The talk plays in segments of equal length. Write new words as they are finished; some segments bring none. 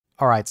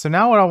All right, so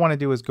now what I want to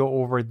do is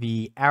go over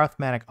the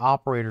arithmetic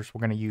operators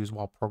we're going to use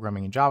while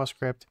programming in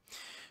JavaScript.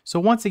 So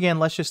once again,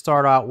 let's just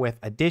start out with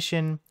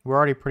addition. We're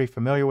already pretty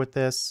familiar with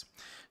this.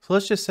 So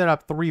let's just set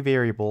up 3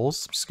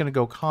 variables. I'm just going to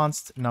go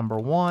const number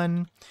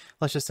 1.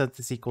 Let's just set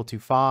this equal to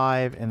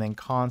 5, and then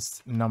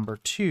const number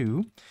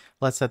 2.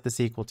 Let's set this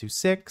equal to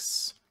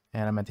 6,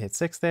 and I'm going to hit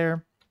 6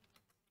 there.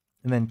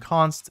 And then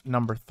const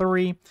number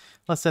 3.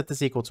 Let's set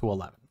this equal to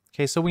 11.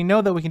 Okay, so we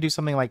know that we can do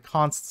something like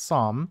const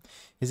sum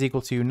is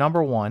equal to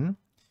number 1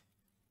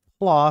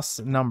 plus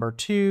number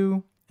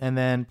 2, and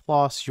then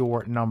plus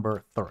your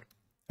number 3.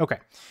 Okay,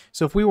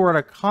 so if we were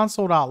to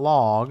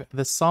console.log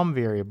the sum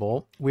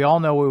variable, we all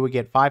know we would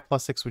get 5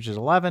 plus 6, which is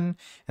 11,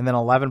 and then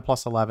 11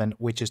 plus 11,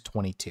 which is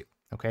 22.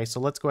 Okay, so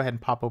let's go ahead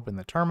and pop open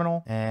the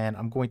terminal, and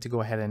I'm going to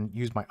go ahead and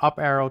use my up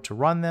arrow to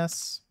run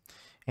this,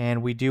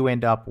 and we do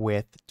end up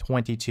with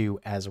 22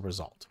 as a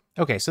result.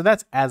 Okay, so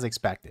that's as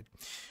expected.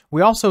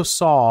 We also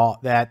saw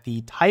that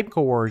the type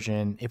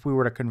coercion, if we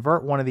were to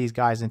convert one of these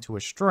guys into a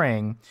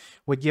string,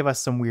 would give us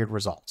some weird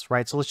results,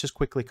 right? So let's just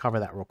quickly cover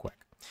that real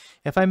quick.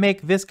 If I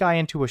make this guy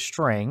into a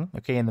string,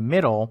 okay, in the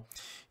middle,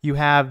 you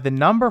have the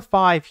number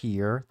 5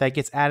 here that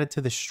gets added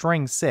to the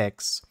string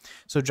 6.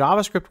 So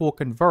JavaScript will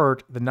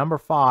convert the number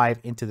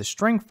 5 into the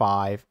string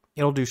 5.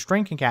 It'll do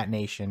string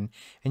concatenation,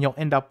 and you'll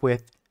end up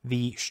with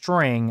the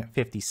string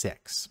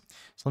 56.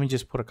 So let me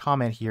just put a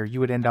comment here.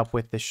 You would end up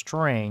with the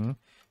string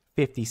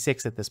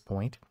 56 at this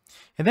point.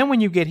 And then when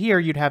you get here,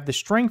 you'd have the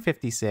string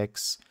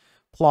 56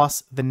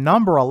 plus the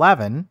number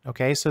 11.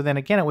 Okay, so then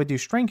again, it would do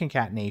string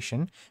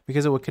concatenation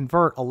because it would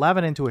convert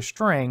 11 into a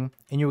string,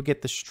 and you would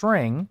get the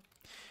string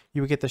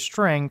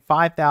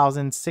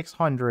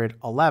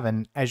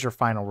 5,611 as your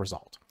final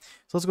result.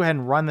 So let's go ahead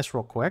and run this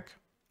real quick.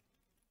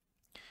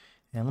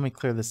 And let me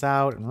clear this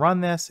out and run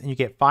this, and you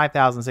get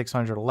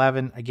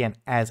 5,611 again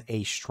as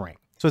a string.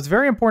 So it's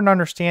very important to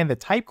understand the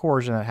type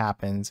coercion that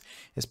happens,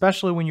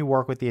 especially when you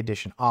work with the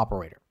addition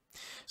operator.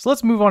 So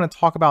let's move on and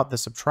talk about the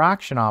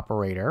subtraction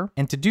operator.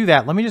 And to do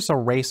that, let me just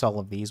erase all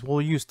of these.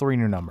 We'll use 3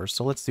 new numbers.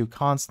 So let's do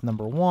const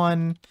number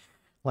 1.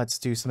 Let's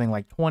do something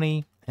like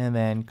 20, and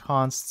then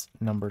const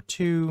number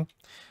 2.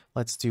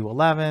 Let's do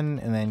 11,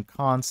 and then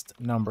const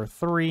number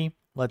 3.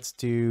 Let's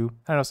do,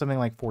 I don't know, something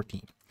like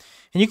 14.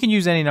 And you can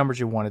use any numbers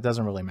you want. It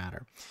doesn't really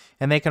matter.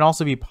 And they can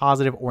also be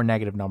positive or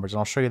negative numbers. And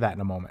I'll show you that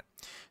in a moment.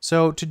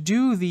 So to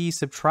do the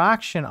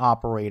subtraction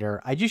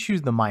operator, I just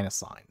use the minus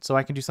sign. So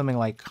I can do something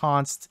like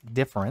const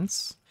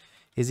difference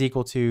is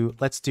equal to,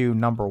 let's do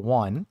number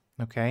 1,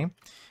 okay?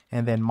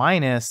 And then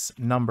minus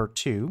number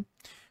 2.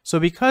 So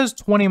because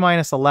 20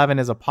 minus 11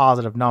 is a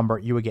positive number,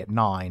 you would get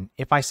 9.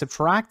 If I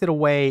subtracted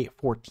away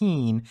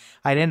 14,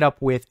 I'd end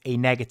up with a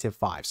negative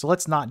 5. So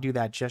let's not do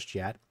that just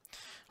yet.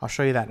 I'll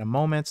show you that in a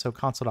moment. So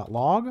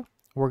console.log,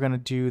 we're going to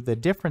do the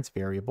difference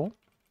variable.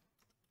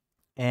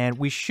 And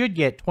we should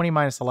get 20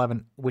 minus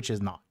 11, which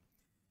is 9.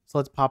 So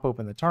let's pop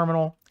open the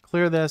terminal,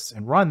 clear this,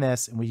 and run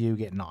this, and we do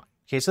get 9.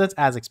 Okay, so that's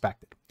as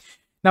expected.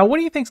 Now, what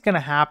do you think is going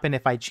to happen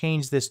if I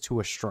change this to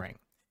a string?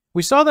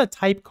 We saw that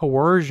type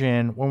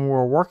coercion when we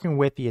were working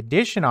with the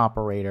addition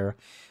operator,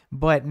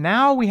 but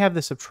now we have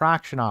the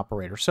subtraction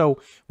operator.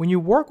 So when you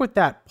work with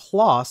that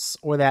plus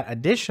or that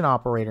addition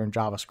operator in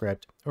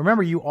JavaScript,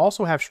 remember you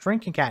also have string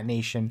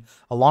concatenation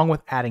along with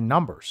adding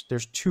numbers.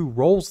 There's 2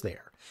 roles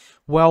there.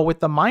 Well,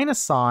 with the minus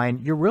sign,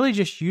 you're really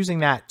just using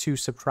that to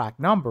subtract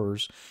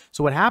numbers.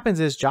 So what happens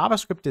is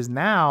JavaScript is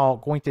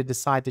now going to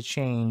decide to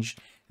change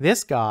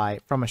this guy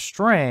from a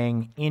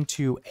string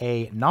into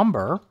a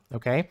number,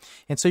 okay?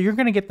 And so you're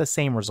going to get the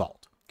same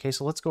result. Okay,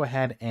 so let's go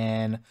ahead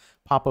and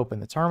pop open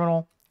the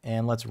terminal,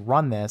 and let's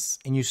run this,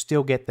 and you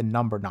still get the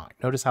number 9.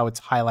 Notice how it's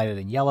highlighted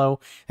in yellow.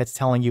 That's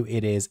telling you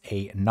it is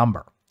a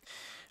number.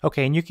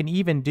 Okay, and you can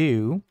even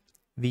do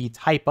the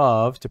type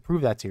of to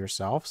prove that to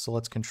yourself. So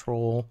let's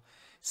Control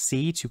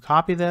C to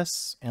copy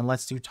this, and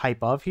let's do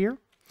type of here.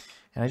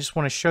 And I just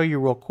want to show you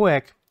real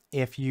quick,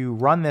 if you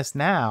run this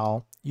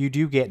now, you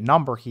do get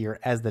number here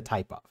as the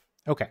type of.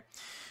 Okay,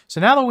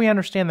 so now that we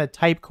understand the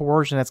type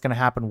coercion that's going to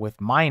happen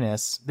with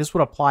minus, this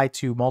would apply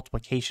to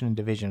multiplication and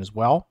division as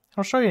well.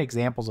 I'll show you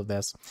examples of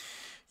this.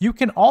 You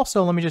can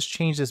also, let me just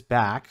change this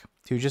back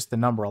to just the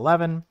number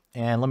 11,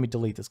 and let me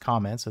delete this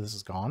comment, so this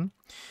is gone.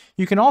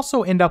 You can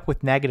also end up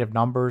with negative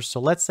numbers.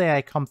 So let's say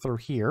I come through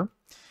here,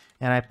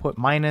 and I put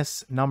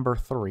minus number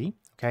 3,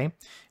 okay? And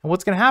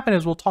what's going to happen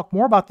is we'll talk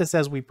more about this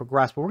as we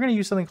progress, but we're going to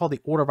use something called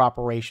the order of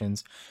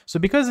operations. So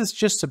because it's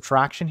just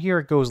subtraction here,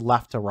 it goes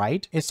left to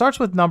right. It starts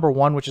with number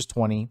 1, which is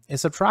 20. It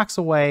subtracts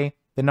away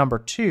the number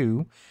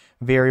 2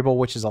 variable,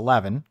 which is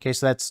 11. Okay,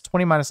 so that's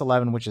 20 minus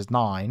 11, which is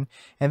 9.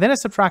 And then it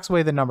subtracts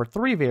away the number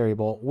 3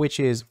 variable, which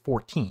is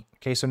 14.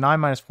 Okay, so 9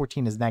 minus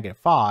 14 is negative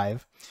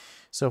 5.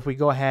 So if we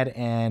go ahead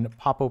and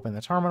pop open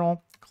the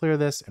terminal, clear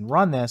this, and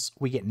run this,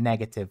 we get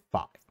negative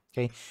 5.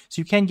 Okay, so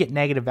you can get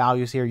negative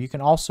values here. You can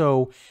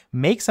also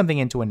make something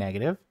into a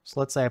negative. So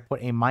let's say I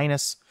put a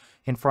minus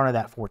in front of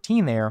that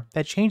 14 there.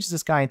 That changes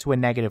this guy into a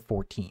negative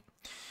 14.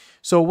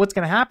 So what's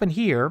going to happen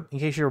here, in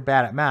case you're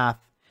bad at math,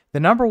 The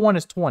number 1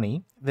 is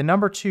 20. The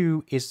number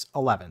 2 is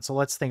 11. So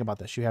let's think about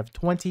this. You have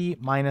 20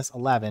 minus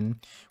 11,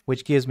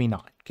 which gives me 9.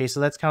 Okay, so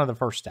that's kind of the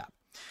first step.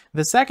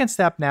 The second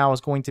step now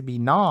is going to be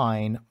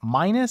 9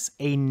 minus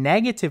a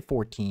negative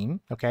 14,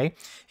 okay?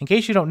 In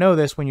case you don't know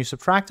this, when you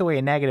subtract away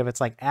a negative,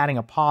 it's like adding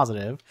a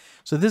positive.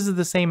 So this is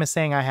the same as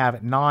saying I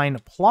have 9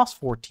 plus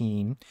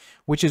 14,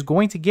 which is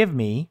going to give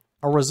me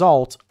a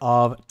result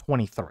of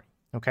 23,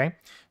 okay?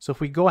 So if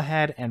we go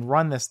ahead and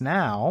run this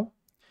now,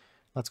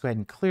 let's go ahead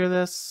and clear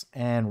this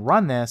and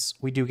run this,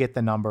 we do get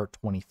the number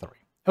 23.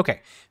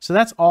 Okay, so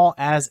that's all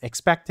as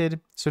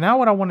expected. So now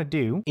what I want to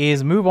do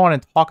is move on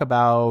and talk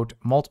about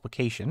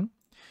multiplication.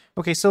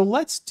 Okay, so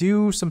let's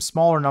do some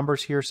smaller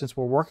numbers here since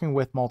we're working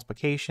with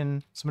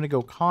multiplication. So I'm going to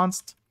go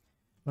const.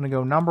 I'm going to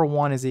go number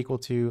 1 is equal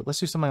to,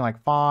 let's do something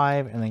like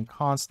 5, and then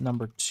const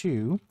number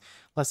 2.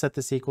 Let's set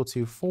this equal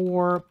to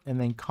 4, and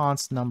then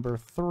const number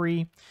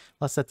 3.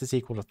 Let's set this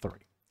equal to 3.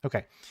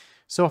 Okay.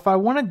 So if I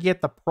want to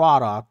get the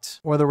product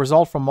or the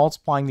result from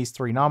multiplying these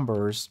three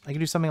numbers, I can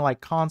do something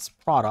like const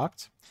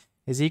product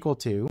is equal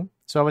to,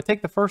 so I would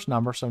take the first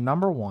number, so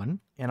number 1,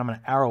 and I'm going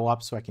to arrow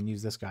up so I can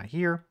use this guy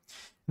here.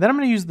 Then I'm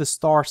going to use the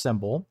star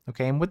symbol,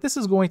 okay? And what this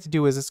is going to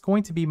do is it's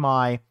going to be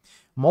my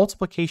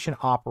multiplication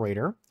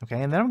operator,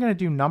 okay? And then I'm going to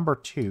do number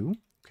 2,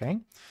 okay?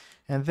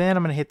 And then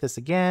I'm going to hit this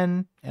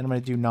again, and I'm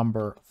going to do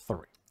number 3,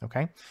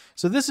 okay?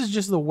 So this is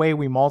just the way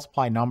we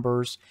multiply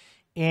numbers.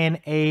 In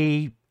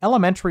a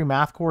elementary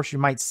math course, you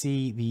might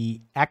see the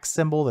X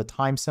symbol, the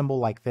time symbol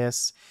like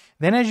this.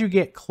 Then as you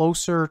get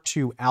closer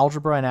to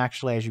algebra, and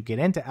actually as you get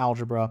into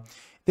algebra,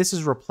 this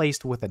is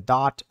replaced with a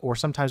dot, or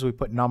sometimes we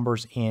put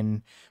numbers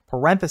in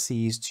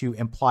parentheses to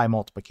imply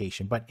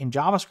multiplication. But in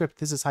JavaScript,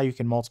 this is how you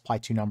can multiply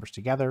two numbers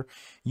together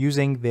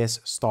using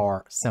this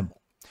star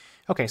symbol.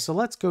 Okay, so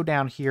let's go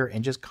down here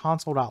and just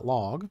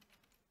console.log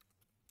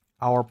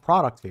our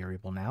product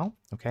variable now,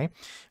 okay? And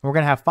we're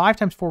going to have 5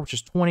 times 4, which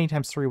is 20,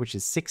 times 3, which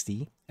is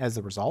 60 as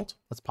the result.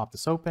 Let's pop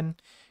this open,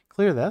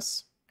 clear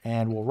this,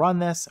 and we'll run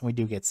this, and we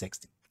do get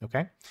 60,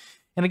 okay?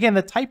 And again,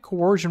 the type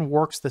coercion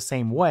works the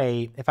same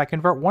way. If I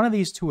convert one of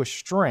these to a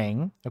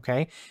string,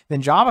 okay,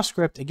 then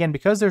JavaScript, again,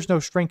 because there's no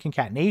string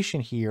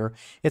concatenation here,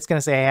 it's going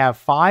to say I have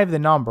 5 the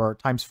number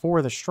times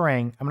 4 the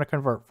string. I'm going to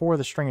convert 4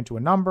 the string into a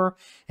number,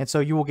 and so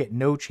you will get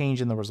no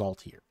change in the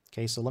result here.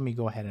 Okay, so let me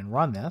go ahead and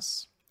run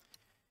this,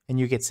 and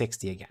you get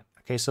 60 again.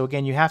 Okay, so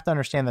again, you have to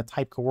understand the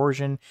type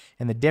coercion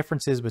and the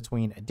differences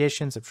between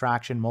addition,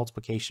 subtraction,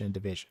 multiplication, and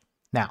division.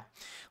 Now,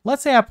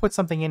 let's say I put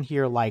something in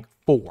here like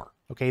 4,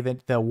 okay,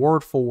 the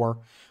word 4.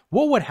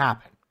 What would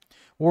happen?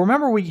 Well,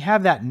 remember we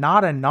have that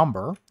not a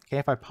number, okay?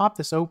 If I pop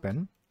this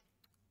open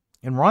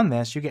and run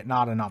this, you get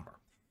not a number.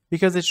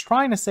 Because it's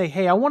trying to say,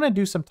 hey, I want to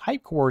do some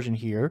type coercion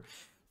here.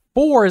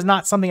 4 is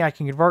not something I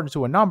can convert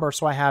into a number,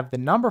 so I have the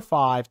number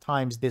 5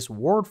 times this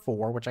word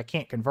 4, which I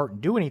can't convert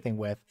and do anything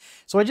with.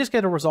 So I just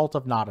get a result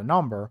of not a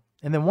number.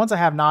 And then once I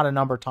have not a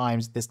number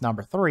times this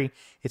number 3,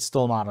 it's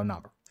still not a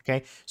number.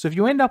 Okay, so if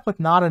you end up with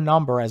not a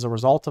number as a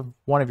result of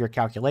one of your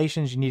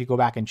calculations, you need to go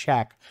back and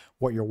check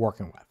what you're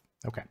working with.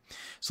 Okay,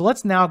 so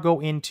let's now go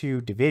into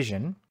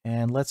division,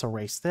 and let's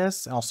erase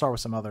this, and I'll start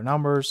with some other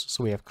numbers.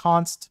 So we have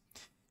const,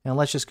 and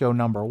let's just go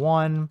number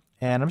 1,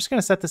 and I'm just going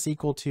to set this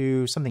equal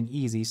to something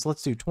easy. So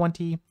let's do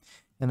 20,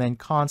 and then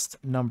const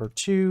number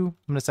 2.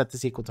 I'm going to set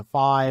this equal to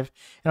 5,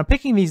 and I'm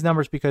picking these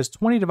numbers because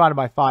 20 divided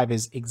by 5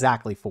 is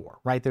exactly 4,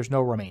 right? There's no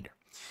remainder.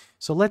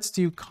 So let's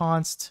do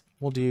const,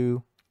 we'll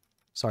do,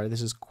 sorry,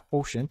 this is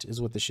quotient is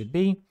what this should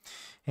be.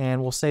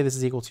 And we'll say this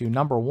is equal to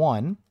number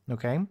 1,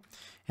 okay?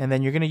 And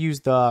then you're going to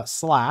use the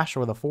slash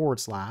or the forward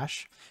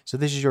slash. So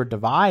this is your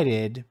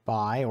divided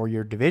by or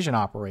your division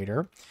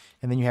operator.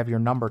 And then you have your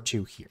number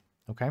 2 here,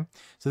 okay?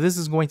 So this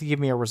is going to give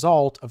me a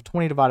result of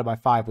 20 divided by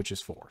 5, which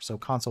is 4. So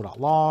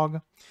console.log,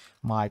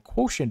 my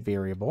quotient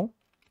variable.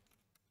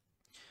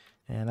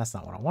 And that's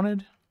not what I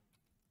wanted.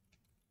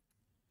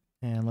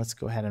 And let's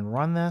go ahead and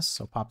run this.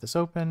 So pop this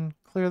open,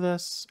 clear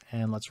this,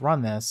 and let's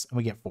run this, and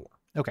we get 4.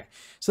 Okay,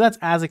 so that's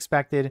as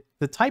expected.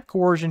 The type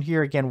coercion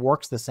here, again,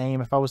 works the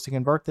same. If I was to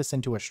convert this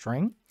into a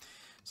string,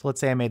 so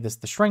let's say I made this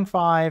the string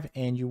 5,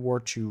 and you were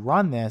to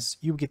run this,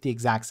 you would get the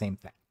exact same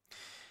thing.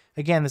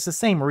 Again, it's the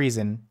same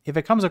reason. If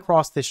it comes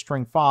across this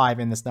string 5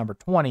 and this number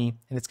 20,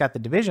 and it's got the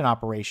division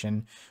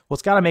operation, well,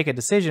 it's got to make a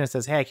decision. It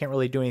says, hey, I can't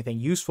really do anything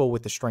useful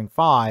with the string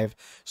 5,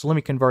 so let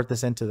me convert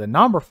this into the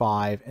number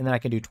 5, and then I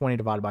can do 20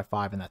 divided by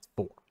 5, and that's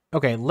 4.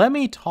 Okay, let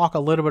me talk a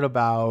little bit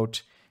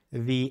about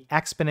the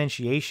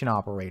exponentiation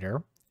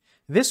operator.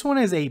 This one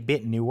is a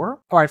bit newer.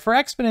 All right, for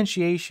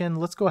exponentiation,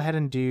 let's go ahead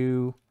and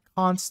do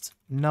const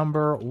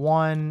number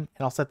 1, and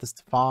I'll set this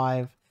to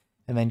 5,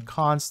 and then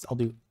const, I'll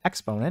do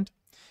exponent.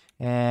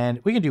 And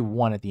we can do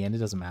 1 at the end, it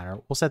doesn't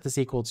matter. We'll set this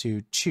equal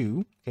to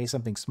 2, okay,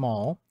 something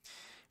small.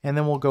 And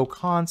then we'll go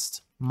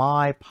const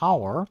my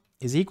power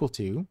is equal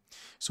to.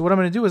 So what I'm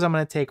going to do is I'm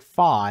going to take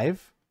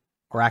 5,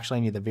 or actually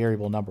I need the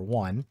variable number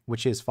 1,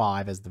 which is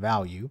 5 as the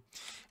value.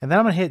 And then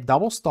I'm going to hit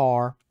double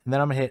star, and then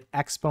I'm going to hit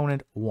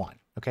exponent 1.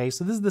 Okay,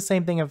 so this is the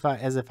same thing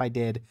as if I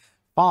did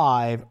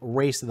 5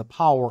 raised to the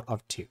power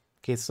of 2.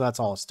 Okay, so that's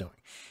all it's doing.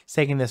 It's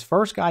taking this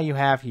first guy you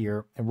have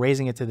here and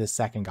raising it to this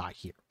second guy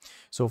here.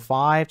 So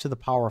 5 to the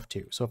power of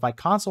 2. So if I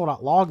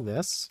console.log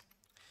this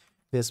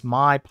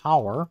my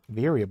power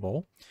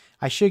variable,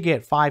 I should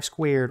get 5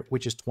 squared,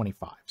 which is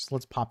 25. So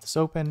let's pop this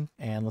open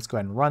and let's go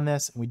ahead and run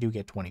this, and we do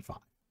get 25.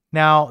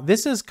 Now,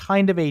 this is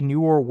kind of a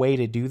newer way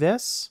to do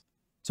this.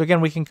 So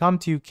again, we can come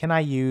to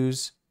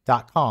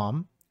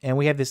caniuse.com, and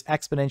we have this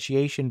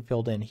exponentiation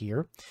filled in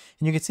here.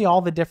 And you can see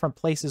all the different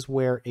places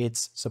where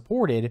it's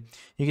supported.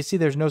 You can see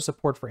there's no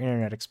support for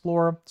Internet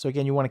Explorer. So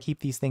again, you want to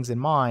keep these things in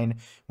mind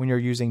when you're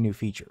using new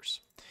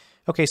features.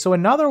 Okay, so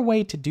another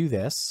way to do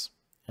this,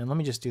 and let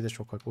me just do this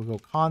real quick. We'll go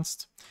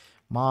const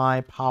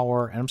my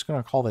power, and I'm just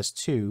going to call this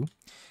 2.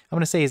 I'm going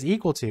to say is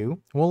equal to,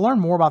 and we'll learn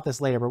more about this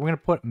later, but we're going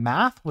to put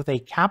math with a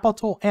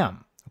capital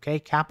M, okay,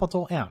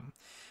 capital M,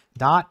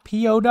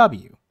 .pow,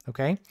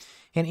 okay?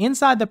 And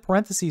inside the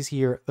parentheses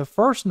here, the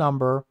first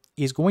number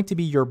is going to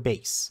be your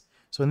base.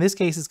 So in this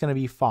case, it's going to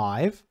be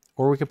 5,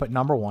 or we could put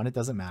number 1, it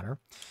doesn't matter.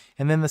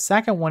 And then the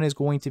second one is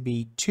going to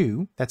be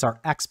 2, that's our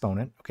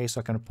exponent, okay? So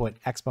I'm going to put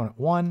exponent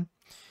 1,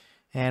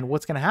 and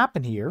what's going to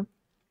happen here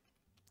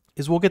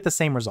is we'll get the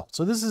same result.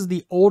 So this is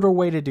the older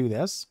way to do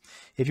this.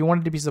 If you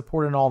wanted to be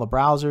supported in all the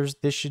browsers,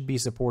 this should be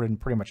supported in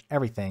pretty much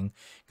everything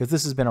because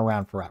this has been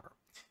around forever.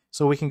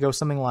 So we can go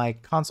something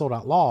like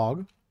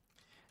console.log,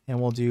 and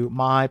we'll do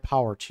my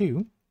power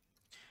 2.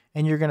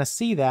 And you're going to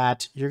see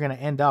that you're going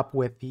to end up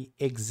with the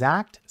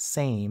exact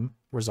same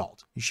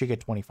result. You should get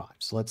 25.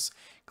 So let's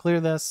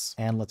clear this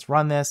and let's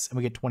run this, and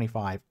we get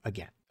 25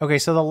 again. Okay,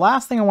 so the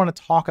last thing I want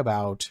to talk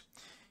about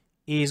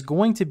is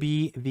going to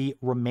be the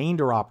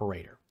remainder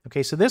operator.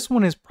 Okay, so this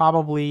one is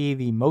probably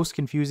the most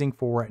confusing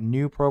for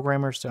new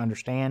programmers to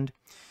understand.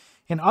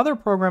 In other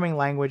programming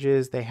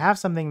languages, they have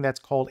something that's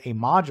called a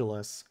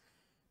modulus.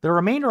 The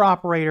remainder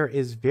operator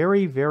is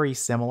very, very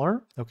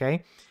similar,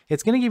 okay?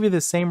 It's going to give you the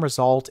same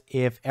result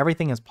if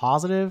everything is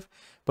positive,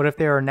 but if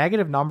there are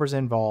negative numbers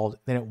involved,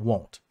 then it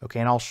won't, okay?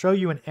 And I'll show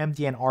you an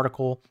MDN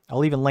article.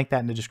 I'll even link that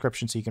in the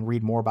description so you can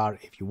read more about it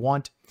if you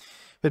want.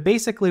 But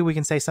basically, we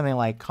can say something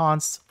like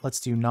const,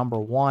 let's do number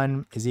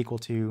 1 is equal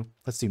to,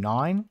 let's do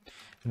 9.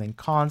 And then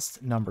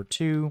const number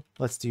 2,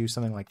 let's do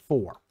something like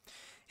 4.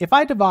 If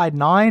I divide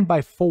 9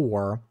 by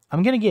 4,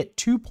 I'm going to get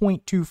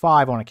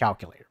 2.25 on a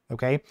calculator,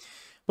 okay?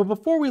 But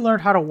before we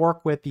learned how to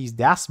work with these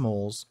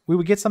decimals, we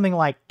would get something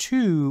like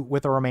 2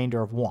 with a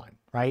remainder of 1,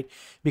 right?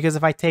 Because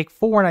if I take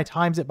 4 and I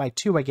times it by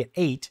 2, I get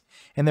 8,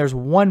 and there's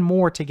 1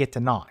 more to get to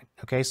 9,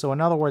 okay? So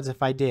in other words,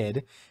 if I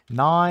did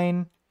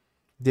 9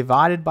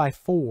 divided by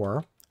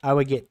 4, I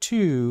would get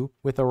 2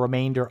 with a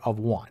remainder of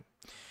 1.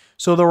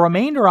 So the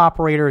remainder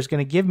operator is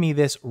going to give me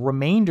this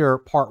remainder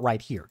part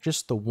right here,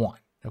 just the 1,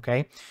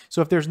 okay?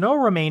 So if there's no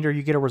remainder,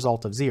 you get a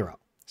result of 0.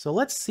 So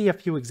let's see a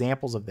few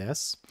examples of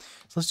this.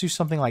 So let's do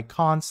something like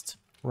const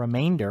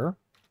remainder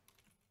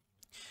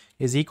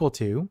is equal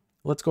to,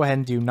 let's go ahead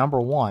and do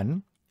number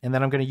 1, and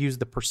then I'm going to use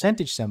the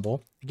percentage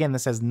symbol. Again,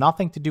 this has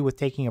nothing to do with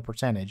taking a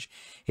percentage.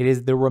 It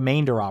is the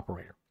remainder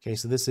operator. Okay,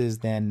 so this is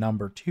then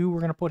number 2 we're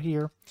going to put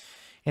here,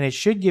 and it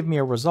should give me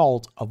a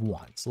result of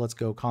 1. So let's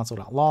go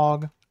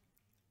console.log.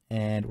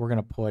 And we're going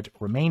to put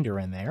remainder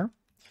in there.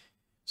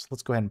 So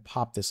let's go ahead and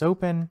pop this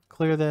open,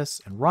 clear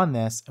this, and run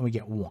this, and we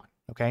get 1,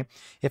 okay?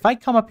 If I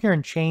come up here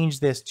and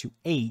change this to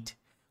 8,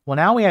 well,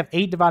 now we have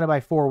 8 divided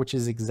by 4, which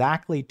is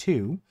exactly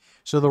 2.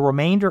 So the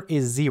remainder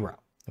is 0,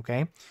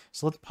 okay?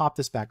 So let's pop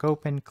this back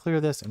open,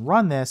 clear this, and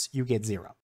run this, you get 0.